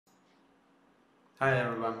Hi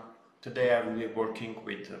everyone, today I will be working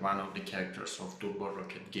with one of the characters of Turbo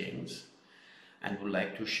Rocket games and would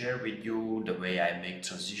like to share with you the way I make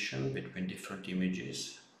transition between different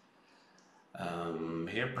images.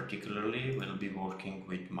 Here particularly we'll be working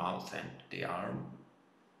with mouth and the arm.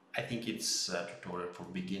 I think it's a tutorial for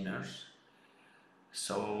beginners,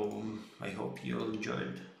 so I hope you'll enjoy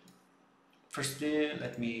it. Firstly,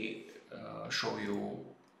 let me show you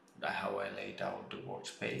how I laid out the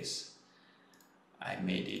workspace. I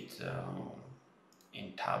made it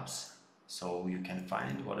in tabs, so you can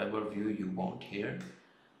find whatever view you want here,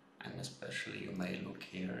 and especially you may look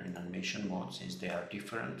here in animation mode. Since they are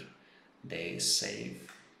different, they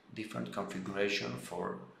save different configuration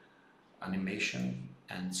for animation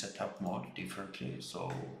and setup mode differently.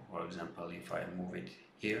 So for example, if I move it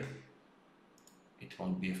here, it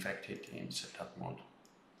won't be affected in setup mode.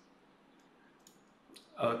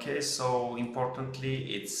 Okay, so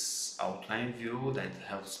importantly, it's outline view that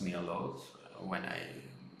helps me a lot when I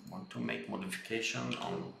want to make modification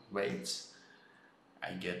on weights.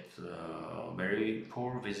 I get very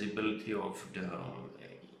poor visibility of the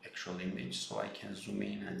actual image, so I can zoom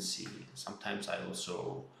in and see. Sometimes I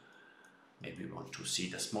also maybe want to see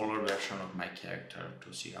the smaller version of my character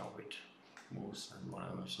to see how it moves and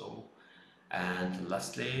whatever. So, and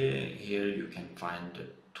lastly, here you can find the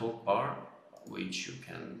toolbar, which you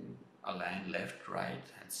can align left, right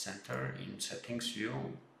and center in settings view.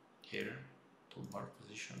 Here, toolbar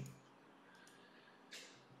position.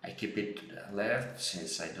 I keep it left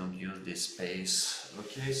since I don't use this space.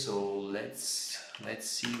 Okay, so let's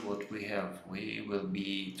see what we have. We will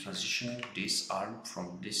be transitioning this arm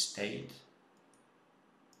from this state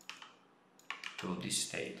to this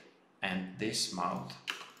state, and this mouth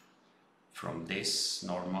from this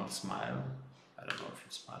normal smile, I don't know if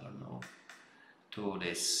it's smile or no, to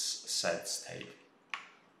this sad state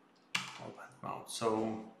of that mouth.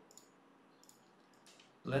 So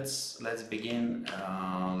let's begin.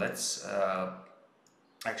 Let's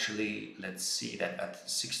see that at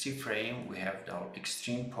 60 frame we have the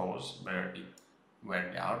extreme pose where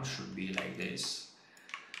the arm should be like this.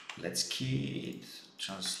 Let's key it,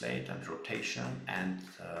 translate and rotation, and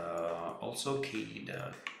also key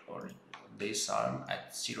this arm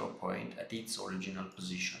at 0 point at its original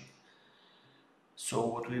position. So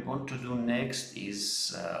what we want to do next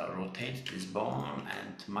is rotate this bone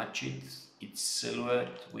and match its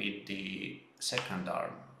silhouette with the second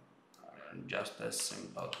arm. Just as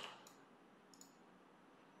simple.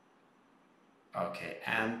 Okay,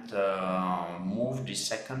 and move the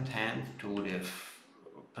second hand to the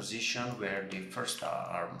position where the first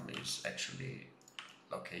arm is actually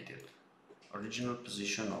located. Original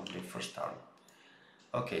position of the first arm.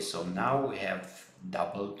 Okay, so now we have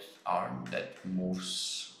doubled arm that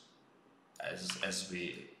moves as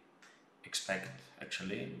we expect.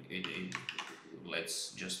 Actually,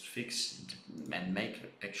 let's just fix and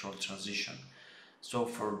make actual transition. So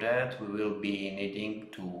for that we will be needing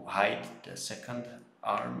to hide the second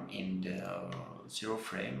arm in the 0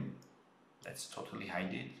 frame. Let's totally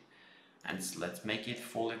hide it, and let's make it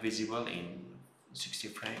fully visible in 60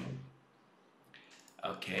 frame.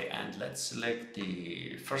 Okay, and let's select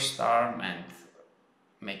the first arm and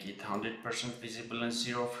make it 100% visible in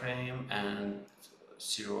 0 frame and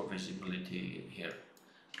 0 visibility here.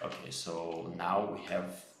 Okay, so now we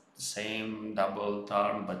have the same double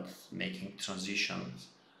arm but making transitions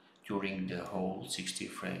during the whole 60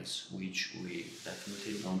 frames, which we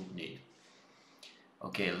definitely don't need.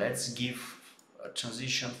 Okay, let's give a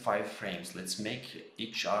transition 5 frames. Let's make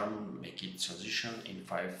each arm make it transition in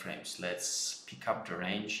 5 frames. Let's pick up the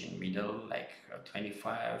range in middle, like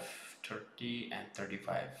 25, 30 and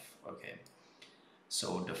 35. Okay,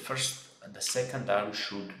 so the second arm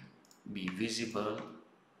should be visible,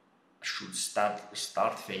 should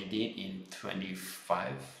start fading in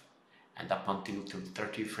 25, and up until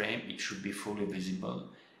 30 frame it should be fully visible.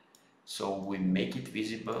 So we make it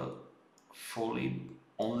visible fully.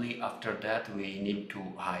 Only after that we need to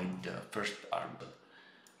hide the first arm.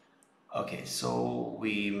 Okay, so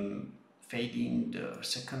we fade in the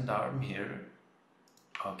second arm here.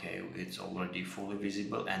 Okay, it's already fully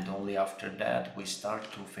visible, and only after that we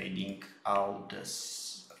start to fading out the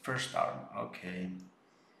first arm. Okay,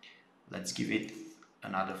 let's give it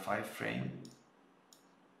another 5 frame.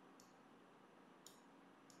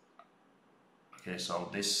 Okay, so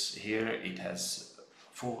this here it has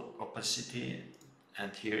full opacity,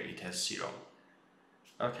 and here it has 0.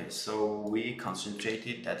 Okay, so we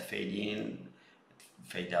concentrated that fade in,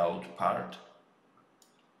 fade out part.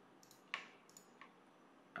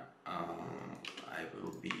 I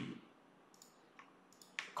will be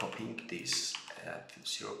copying this at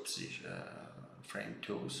zero position frame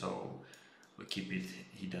 2, so we keep it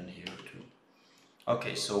hidden here too.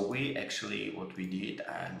 Okay, so we actually, what we did,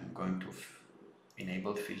 I'm going to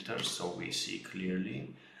enable filters so we see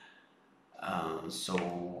clearly. So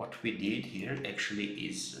what we did here actually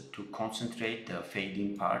is to concentrate the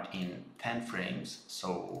fading part in 10 frames,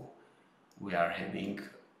 so we are having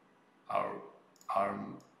our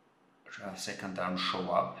arm, second arm show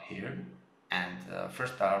up here and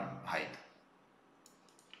first arm hide.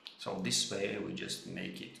 So this way we just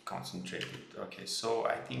make it concentrated. Okay, so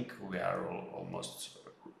I think we are almost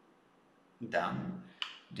done.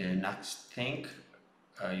 The next thing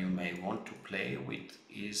you may want to play with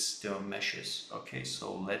is the meshes. Okay,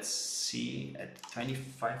 so let's see at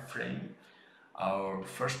 25 frame our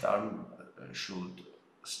first arm should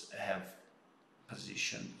have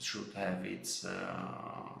should have its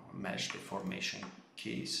mesh deformation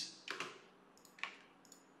keys.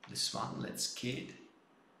 This one, let's key it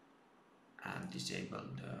and disable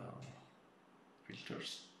the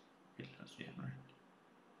filters, yeah, right.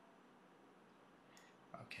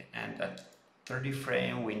 Okay, and at 30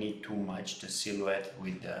 frame we need to match the silhouette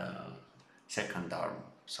with the second arm.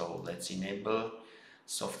 So let's enable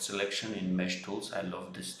soft selection in mesh tools. I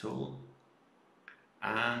love this tool,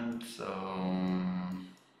 and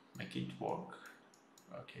make it work.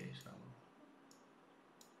 Okay, so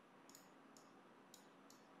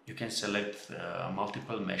you can select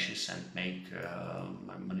multiple meshes and make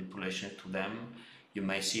manipulation to them. You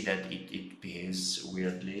may see that it behaves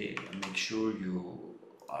weirdly. Make sure you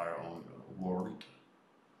are on world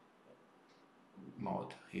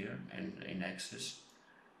mode here and in Axis.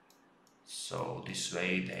 So this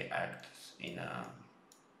way they act in a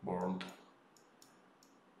world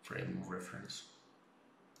frame of reference.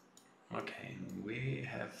 Okay, we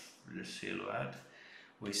have the silhouette.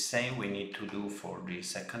 We say we need to do for the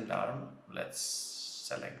second arm. Let's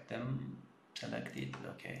select it,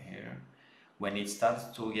 okay, here. When it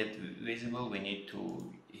starts to get visible, we need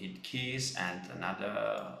to hit keys and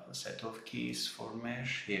another set of keys for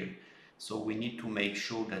mesh here. So we need to make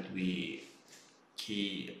sure that we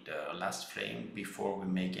key the last frame before we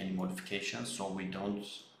make any modifications, so we don't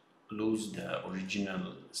lose the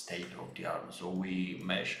original state of the arm. So we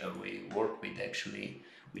work with, actually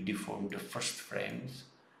we deform the first frames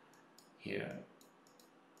here.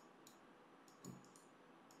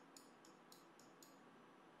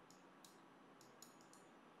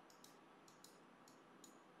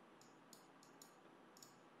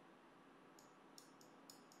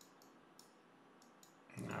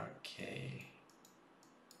 Okay.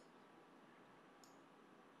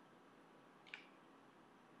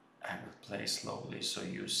 I will play slowly so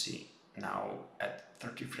you see. Now at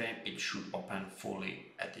 30 frame it should open fully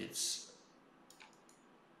at its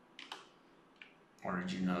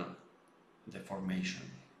original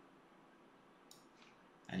deformation.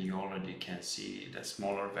 And you already can see the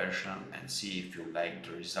smaller version and see if you like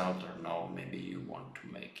the result or no. Maybe you want to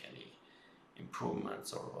make any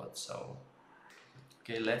improvements or what. So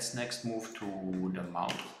okay, let's next move to the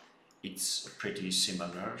mouth. It's pretty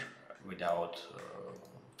similar without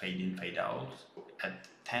fade in, fade out. At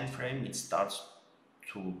 10 frame it starts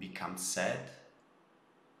to become set.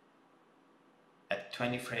 At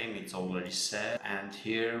 20 frame it's already set, and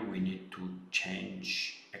here we need to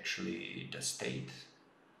change actually the state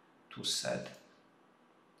to set.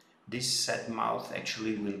 This set mouth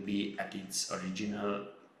actually will be at its original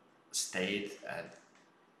state at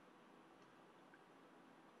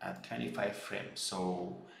 25 frames.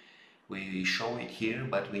 So we show it here,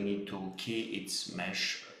 but we need to key its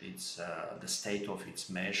mesh, the state of its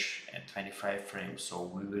mesh at 25 frames. So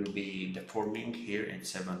we will be deforming here at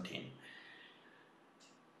 17.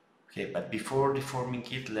 Okay, but before deforming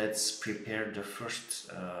it, let's prepare the first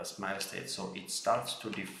smile state. So it starts to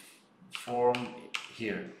deform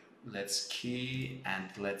here. Let's key and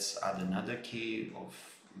let's add another key of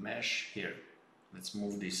mesh here. Let's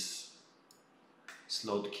move this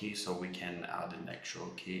slot key so we can add an actual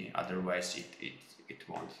key, otherwise it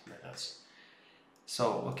won't let us.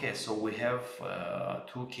 So okay, so we have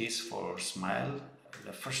two keys for smile.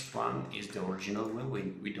 The first one is the original one.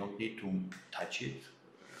 We don't need to touch it,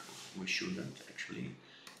 we shouldn't actually,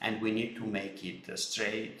 and we need to make it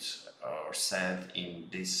straight or set in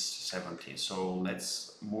this 17. So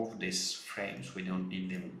let's move these frames, we don't need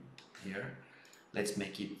them here. Let's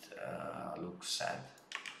make it look sad.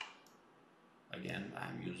 Again,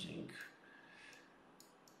 I'm using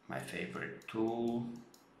my favorite tool.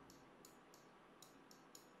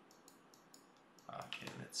 Okay,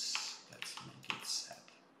 let's make it set.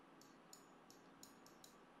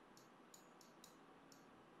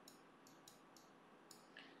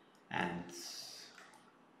 And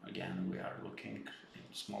again we are looking in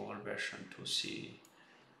smaller version to see,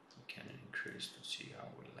 we can increase to see how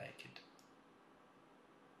we like it.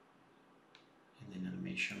 And in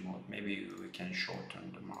animation mode, maybe we can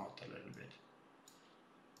shorten the mouth a little bit.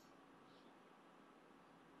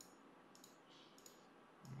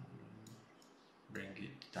 Bring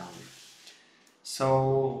it down.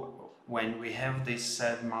 So when we have this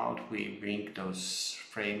set mount, we bring those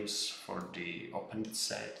frames for the opened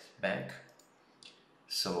set back.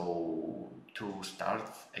 So to start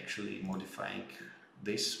actually modifying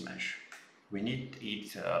this mesh, we need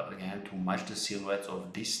it again to match the silhouettes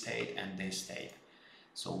of this state and this state.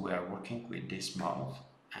 So we are working with this mouth,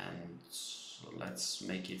 and so let's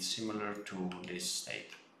make it similar to this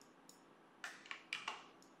state.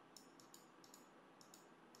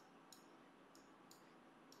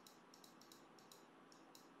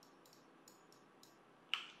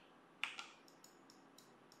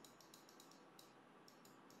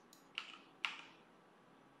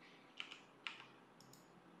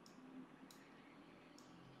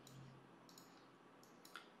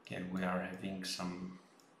 Okay, we are having some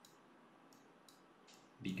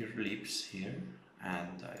bigger lips here,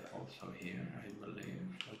 and also here, I believe.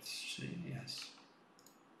 Let's see, yes.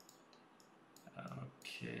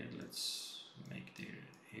 Okay, let's make the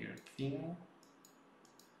hair thinner,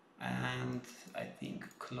 and I think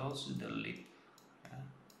close the lip.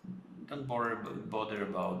 Don't bother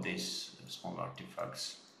about these small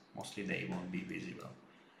artifacts, mostly they won't be visible.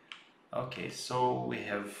 Okay, so we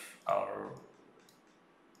have our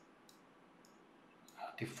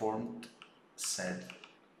deformed set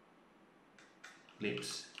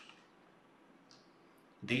lips.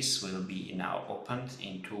 This will be now opened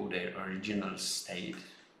into their original state,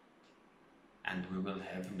 and we will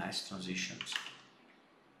have nice transitions.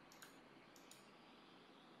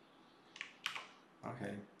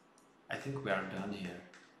 Okay, I think we are done here.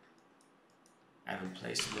 I will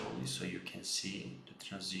play slowly so you can see the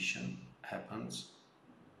transition happens.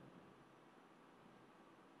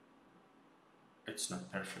 It's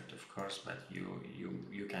not perfect, of course, but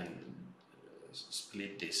you can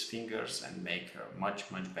split these fingers and make much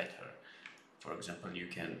better. For example, you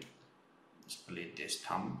can split this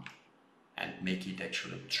thumb and make it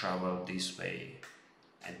actually travel this way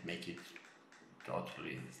and make it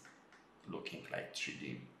totally looking like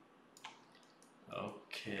 3D.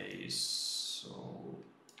 Okay, so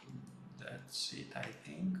that's it, I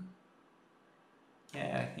think.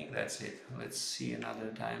 Yeah, I think that's it. Let's see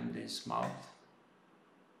another time this mouth.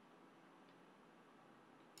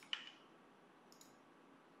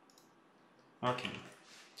 Okay,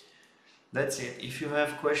 that's it. If you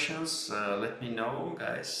have questions, let me know,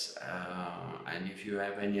 guys. And if you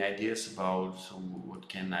have any ideas about what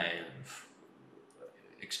can I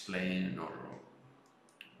explain, or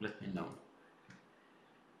let me know.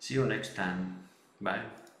 See you next time. Bye.